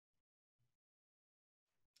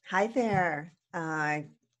Hi there. I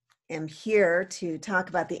am here to talk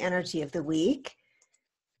about the energy of the week.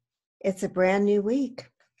 It's a brand new week,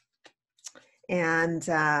 and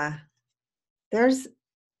there's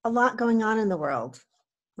a lot going on in the world,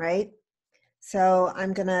 right? So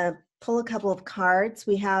I'm going to pull a couple of cards.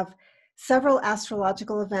 We have several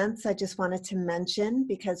astrological events I just wanted to mention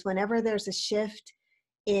because whenever there's a shift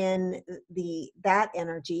in that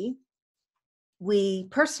energy, we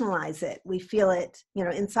personalize it. We feel it,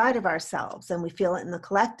 inside of ourselves, and we feel it in the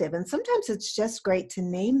collective. And sometimes it's just great to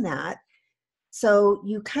name that. So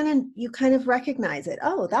you kind of recognize it.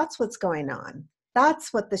 Oh, that's what's going on.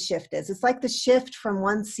 That's what the shift is. It's like the shift from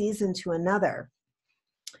one season to another.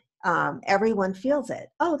 Everyone feels it.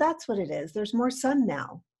 Oh, that's what it is. There's more sun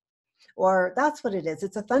now. Or that's what it is.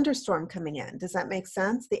 It's a thunderstorm coming in. Does that make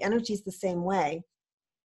sense? The energy is the same way.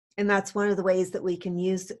 And that's one of the ways that we can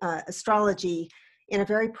use astrology in a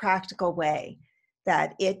very practical way,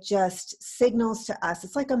 that it just signals to us.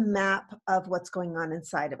 It's like a map of what's going on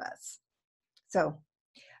inside of us. So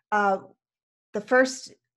the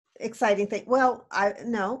first exciting thing,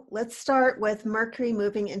 let's start with Mercury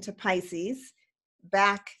moving into Pisces,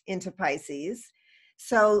 back into Pisces.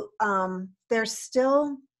 So we're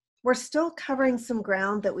still covering some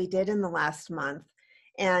ground that we did in the last month.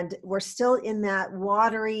 And we're still in that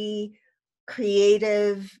watery,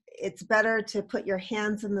 creative, it's better to put your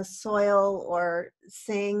hands in the soil or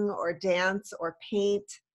sing or dance or paint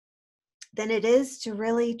than it is to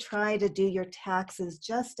really try to do your taxes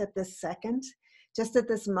just at this second, just at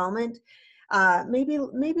this moment. Maybe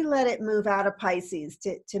let it move out of Pisces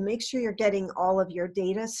to make sure you're getting all of your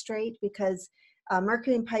data straight, because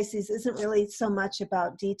Mercury in Pisces isn't really so much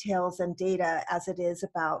about details and data as it is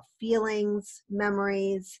about feelings,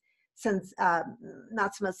 memories,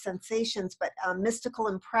 not so much sensations, but mystical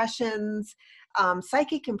impressions,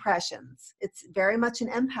 psychic impressions. It's very much an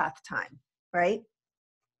empath time, right?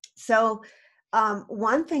 So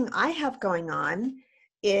one thing I have going on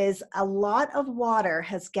is a lot of water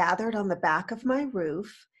has gathered on the back of my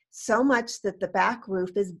roof, so much that the back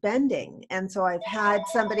roof is bending. And so I've had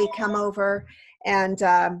somebody come over and,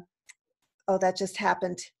 that just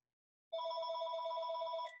happened.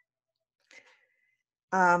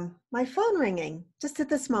 My phone ringing just at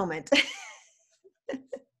this moment.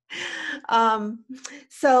 I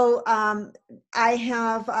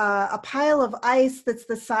have a pile of ice that's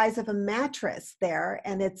the size of a mattress there,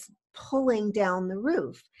 and it's pulling down the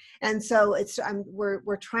roof. And so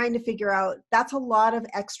we're trying to figure out, that's a lot of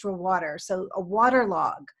extra water. So a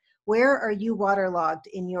waterlog. Where are you waterlogged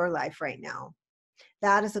in your life right now?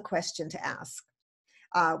 That is a question to ask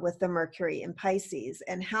with the Mercury in Pisces.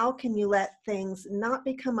 And how can you let things not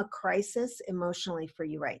become a crisis emotionally for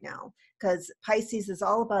you right now? Because Pisces is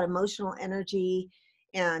all about emotional energy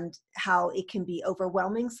and how it can be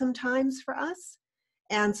overwhelming sometimes for us.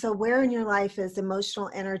 And so where in your life is emotional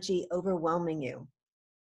energy overwhelming you?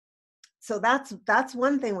 So that's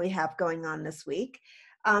one thing we have going on this week.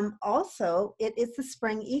 Also, it is the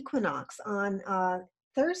spring equinox on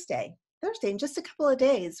Thursday. In just a couple of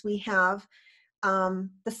days, we have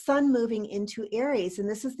the sun moving into Aries, and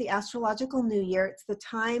this is the astrological new year. It's the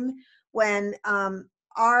time when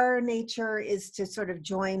our nature is to sort of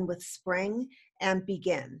join with spring and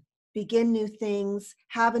begin new things,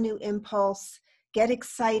 have a new impulse, get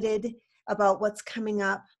excited about what's coming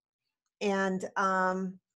up, and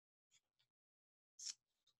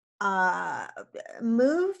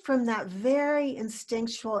move from that very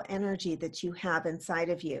instinctual energy that you have inside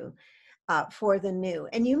of you for the new.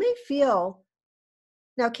 And you may feel,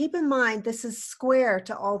 now keep in mind, this is square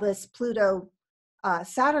to all this Pluto,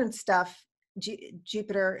 Saturn stuff,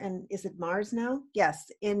 Jupiter, and is it Mars now?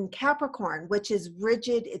 Yes, in Capricorn, which is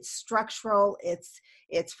rigid, it's structural, it's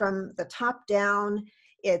from the top down,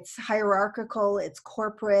 it's hierarchical, it's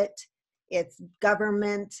corporate, it's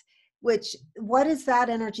government. What is that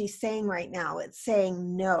energy saying right now? It's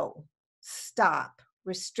saying no, stop,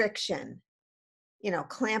 restriction,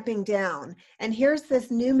 clamping down. And here's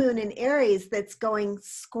this new moon in Aries that's going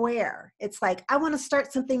square. It's like, I want to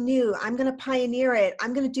start something new. I'm going to pioneer it.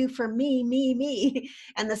 I'm going to do for me, me, me.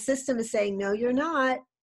 And the system is saying, no, you're not.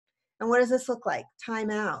 And what does this look like?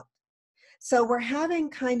 Time out. So we're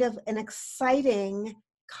having kind of an exciting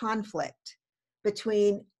conflict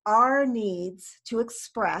between our needs to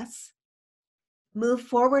express, move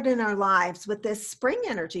forward in our lives with this spring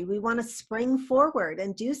energy. We want to spring forward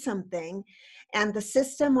and do something. And the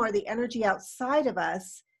system or the energy outside of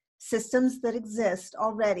us, systems that exist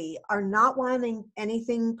already, are not wanting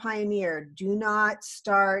anything pioneered. Do not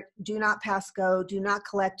start, do not pass go, do not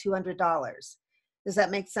collect $200. Does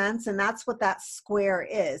that make sense? And that's what that square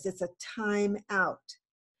is. It's a time out.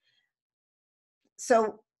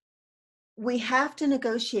 So we have to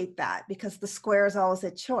negotiate that because the square is always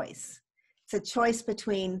a choice. It's a choice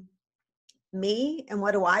between me and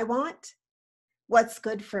what do I want, what's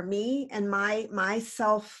good for me and my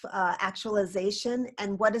self actualization,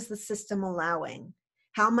 and what is the system allowing.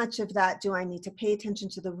 How much of that do I need to pay attention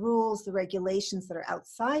to the rules, the regulations that are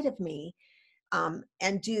outside of me,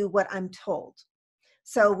 and do what I'm told.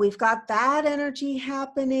 So we've got that energy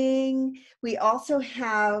happening. We also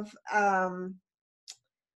have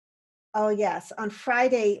oh yes, on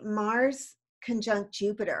Friday, Mars conjunct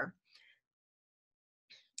Jupiter.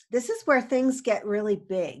 This is where things get really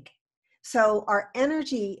big. So our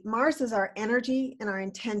energy, Mars is our energy and our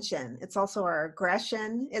intention. It's also our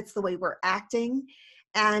aggression. It's the way we're acting.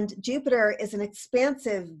 And Jupiter is an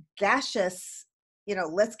expansive, gaseous,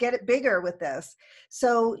 let's get it bigger with this.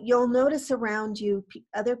 So you'll notice around you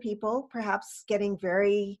other people perhaps getting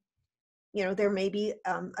very, there may be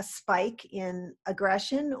a spike in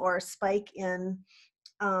aggression or a spike in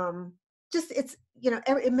just it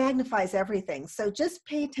magnifies everything. So just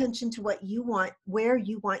pay attention to what you want, where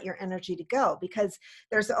you want your energy to go, because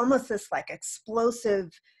there's almost this like explosive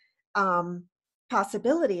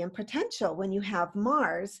possibility and potential when you have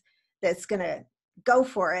Mars that's going to go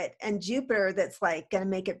for it and Jupiter that's like going to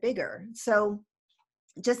make it bigger. So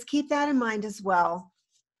just keep that in mind as well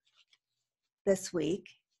this week.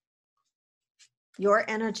 Your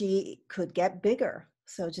energy could get bigger.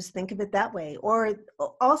 So just think of it that way. Or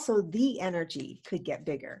also the energy could get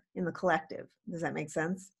bigger in the collective. Does that make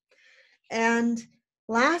sense? And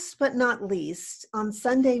last but not least, on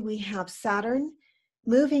Sunday, we have Saturn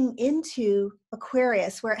moving into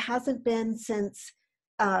Aquarius, where it hasn't been since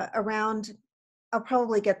around, I'll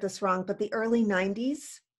probably get this wrong, but the early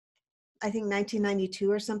 90s, I think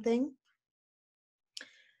 1992 or something.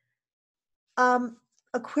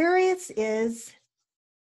 Aquarius is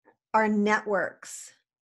our networks,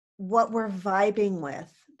 what we're vibing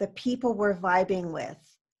with, the people we're vibing with,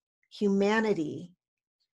 humanity,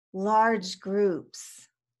 large groups,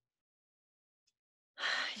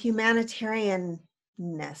 humanitarianness,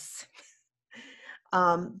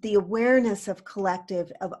 the awareness of collective,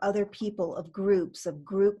 of other people, of groups, of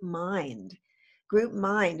group mind,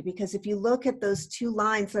 because if you look at those two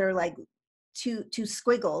lines that are like two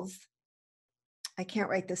squiggles, I can't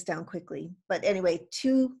write this down quickly, but anyway,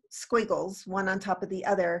 two squiggles, one on top of the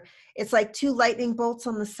other. It's like two lightning bolts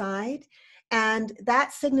on the side. And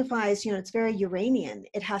that signifies, it's very Uranian.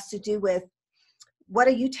 It has to do with what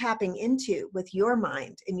are you tapping into with your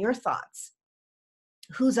mind and your thoughts?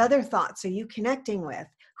 Whose other thoughts are you connecting with?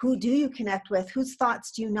 Who do you connect with? Whose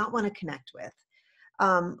thoughts do you not want to connect with?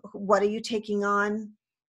 What are you taking on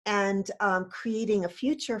and creating a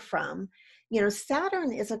future from?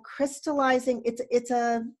 Saturn is a crystallizing, it's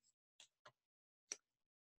a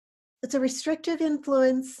restrictive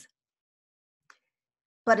influence,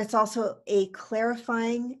 but it's also a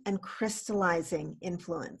clarifying and crystallizing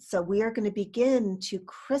influence. So we are going to begin to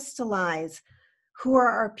crystallize who are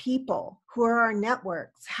our people, who are our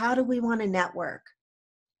networks, how do we want to network?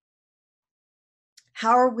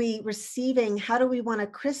 How are we receiving, how do we want to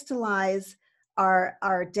crystallize our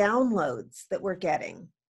downloads that we're getting?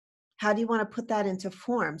 How do you want to put that into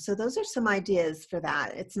form? So those are some ideas for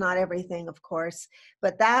that. It's not everything, of course,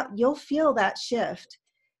 but that you'll feel that shift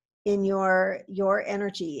in your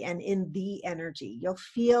energy and in the energy. You'll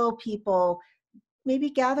feel people maybe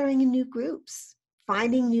gathering in new groups,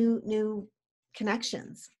 finding new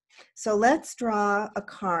connections. So let's draw a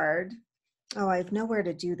card. Oh, I have nowhere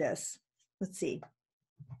to do this. Let's see.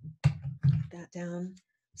 Put that down.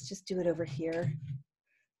 Let's just do it over here.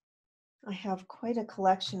 I have quite a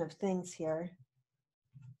collection of things here.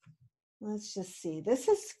 Let's just see. This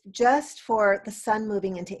is just for the sun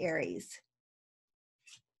moving into Aries.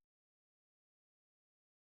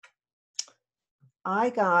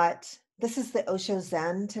 This is the Osho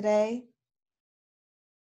Zen today.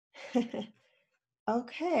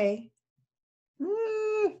 Okay.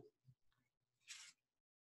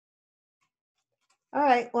 All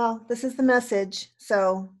right, well, this is the message.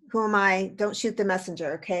 So who am I? Don't shoot the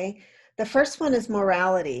messenger, okay? The first one is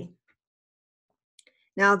morality.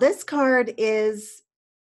 Now this card is,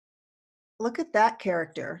 look at that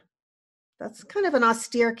character. That's kind of an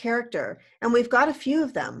austere character. And we've got a few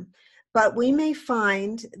of them. But we may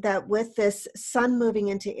find that with this sun moving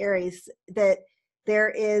into Aries, that there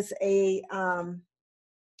is a,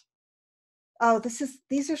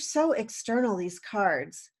 these are so external, these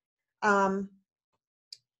cards.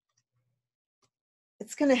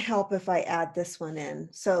 It's going to help if I add this one in.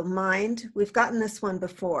 So mind, we've gotten this one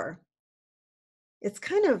before. It's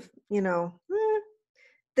kind of,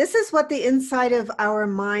 This is what the inside of our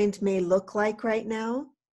mind may look like right now.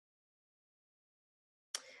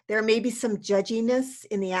 There may be some judginess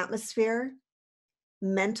in the atmosphere,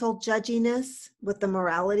 mental judginess with the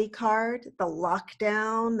morality card, the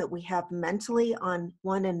lockdown that we have mentally on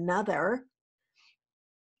one another,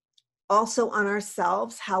 also on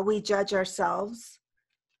ourselves, how we judge ourselves,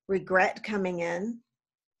 regret coming in.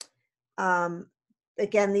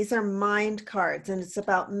 Again, these are mind cards, and it's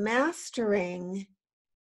about mastering,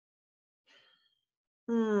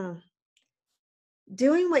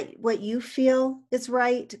 doing what you feel is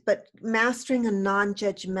right, but mastering a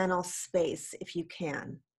non-judgmental space if you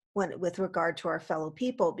can, with regard to our fellow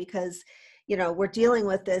people, because we're dealing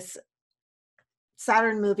with this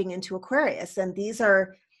Saturn moving into Aquarius, and these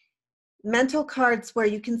are mental cards where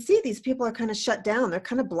you can see these people are kind of shut down, they're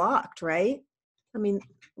kind of blocked, right? I mean,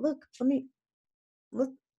 look,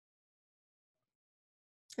 look.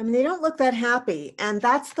 I mean, they don't look that happy. And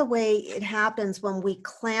that's the way it happens when we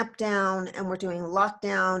clamp down and we're doing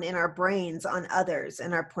lockdown in our brains on others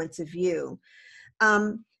and our points of view.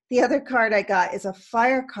 The other card I got is a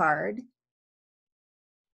fire card.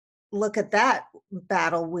 Look at that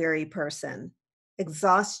battle-weary person.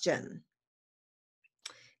 Exhaustion.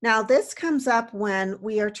 Now, this comes up when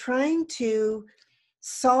we are trying to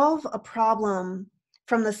solve a problem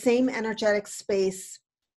from the same energetic space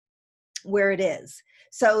where it is.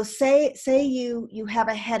 So say you have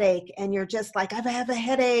a headache and you're just like, I have a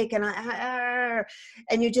headache,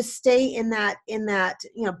 and you just stay in that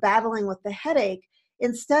battling with the headache,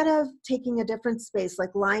 instead of taking a different space,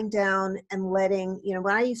 like lying down and letting,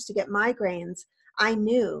 when I used to get migraines, I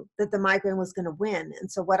knew that the migraine was going to win.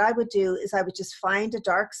 And so what I would do is I would just find a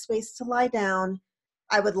dark space to lie down.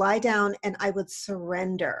 I would lie down and I would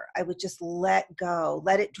surrender. I would just let go,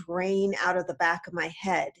 let it drain out of the back of my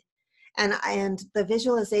head. And the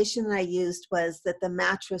visualization that I used was that the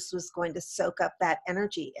mattress was going to soak up that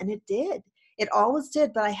energy. And it did. It always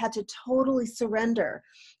did, but I had to totally surrender.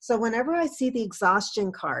 So whenever I see the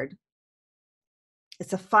exhaustion card,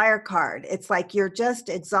 it's a fire card. It's like you're just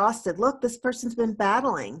exhausted. Look, this person's been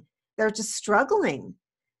battling. They're just struggling.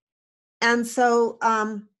 And so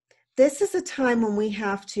this is a time when we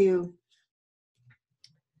have to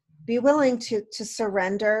be willing to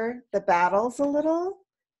surrender the battles a little.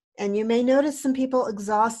 And you may notice some people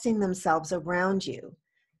exhausting themselves around you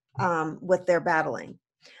with their battling.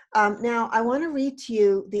 Now, I want to read to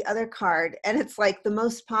you the other card, and it's like the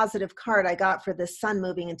most positive card I got for this sun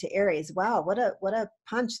moving into Aries. Wow, what a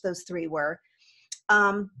punch those three were.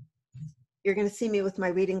 You're going to see me with my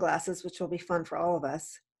reading glasses, which will be fun for all of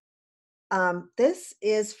us. This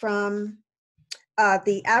is from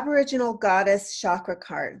the Aboriginal Goddess Chakra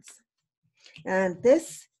cards. And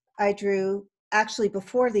this I drew actually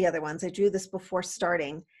before the other ones. I drew this before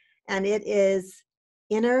starting, and it is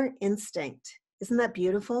inner instinct. Isn't that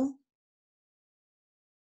beautiful?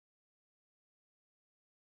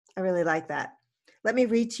 I really like that. Let me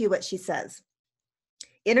read to you what she says.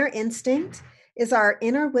 Inner instinct is our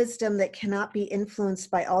inner wisdom that cannot be influenced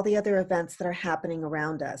by all the other events that are happening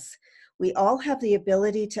around us. We all have the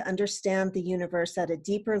ability to understand the universe at a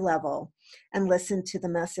deeper level and listen to the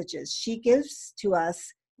messages. She gives to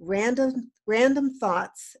us random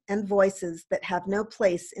thoughts and voices that have no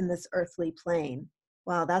place in this earthly plane.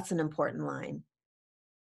 Wow, that's an important line.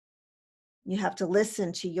 You have to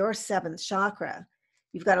listen to your seventh chakra.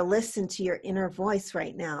 You've got to listen to your inner voice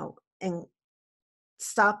right now and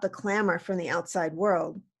stop the clamor from the outside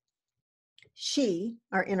world. She,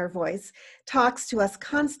 our inner voice, talks to us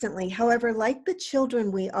constantly. However, like the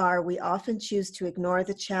children we are, we often choose to ignore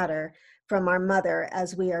the chatter from our mother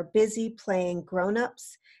as we are busy playing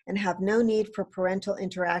grown-ups and have no need for parental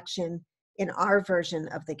interaction in our version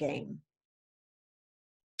of the game.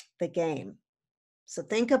 The game. So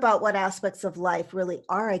think about what aspects of life really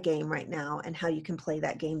are a game right now and how you can play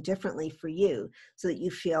that game differently for you so that you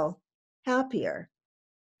feel happier.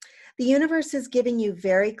 The universe is giving you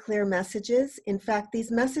very clear messages. In fact, these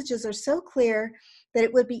messages are so clear that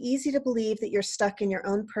it would be easy to believe that you're stuck in your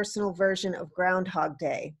own personal version of Groundhog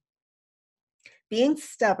Day. Being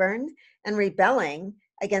stubborn and rebelling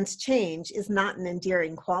against change is not an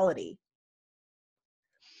endearing quality.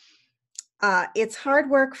 It's hard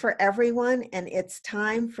work for everyone, and it's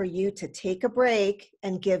time for you to take a break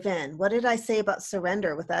and give in. What did I say about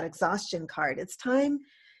surrender with that exhaustion card? It's time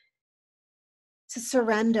to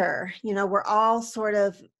surrender. We're all sort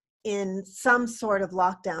of in some sort of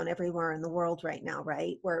lockdown everywhere in the world right now,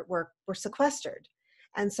 right? We're sequestered.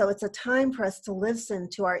 And so it's a time for us to listen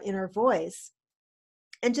to our inner voice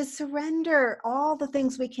and just surrender all the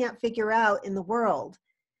things we can't figure out in the world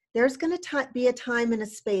There's going to be a time and a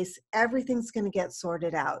space, everything's going to get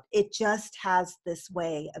sorted out. It just has this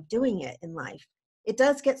way of doing it in life. It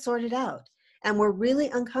does get sorted out. And we're really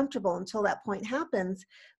uncomfortable until that point happens.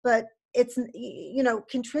 But it's,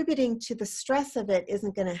 contributing to the stress of it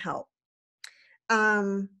isn't going to help.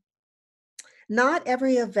 Not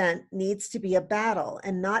every event needs to be a battle,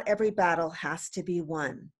 and not every battle has to be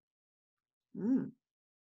won.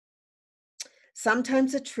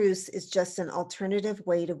 Sometimes a truce is just an alternative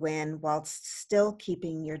way to win while still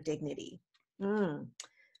keeping your dignity.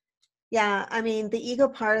 Yeah, I mean, the ego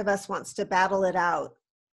part of us wants to battle it out,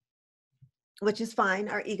 which is fine.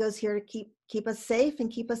 Our ego's here to keep us safe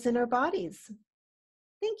and keep us in our bodies.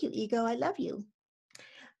 Thank you, ego. I love you.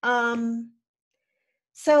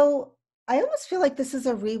 So I almost feel like this is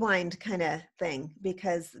a rewind kind of thing,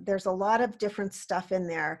 because there's a lot of different stuff in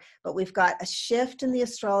there, but we've got a shift in the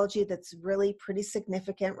astrology that's really pretty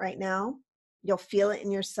significant right now. You'll feel it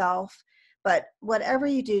in yourself, but whatever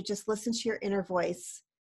you do, just listen to your inner voice.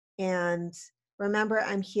 And remember,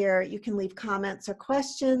 I'm here. You can leave comments or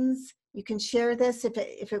questions. You can share this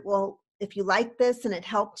if you like this and it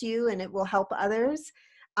helped you and it will help others.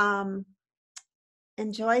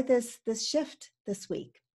 Enjoy this shift this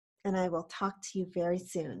week, and I will talk to you very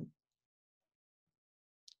soon.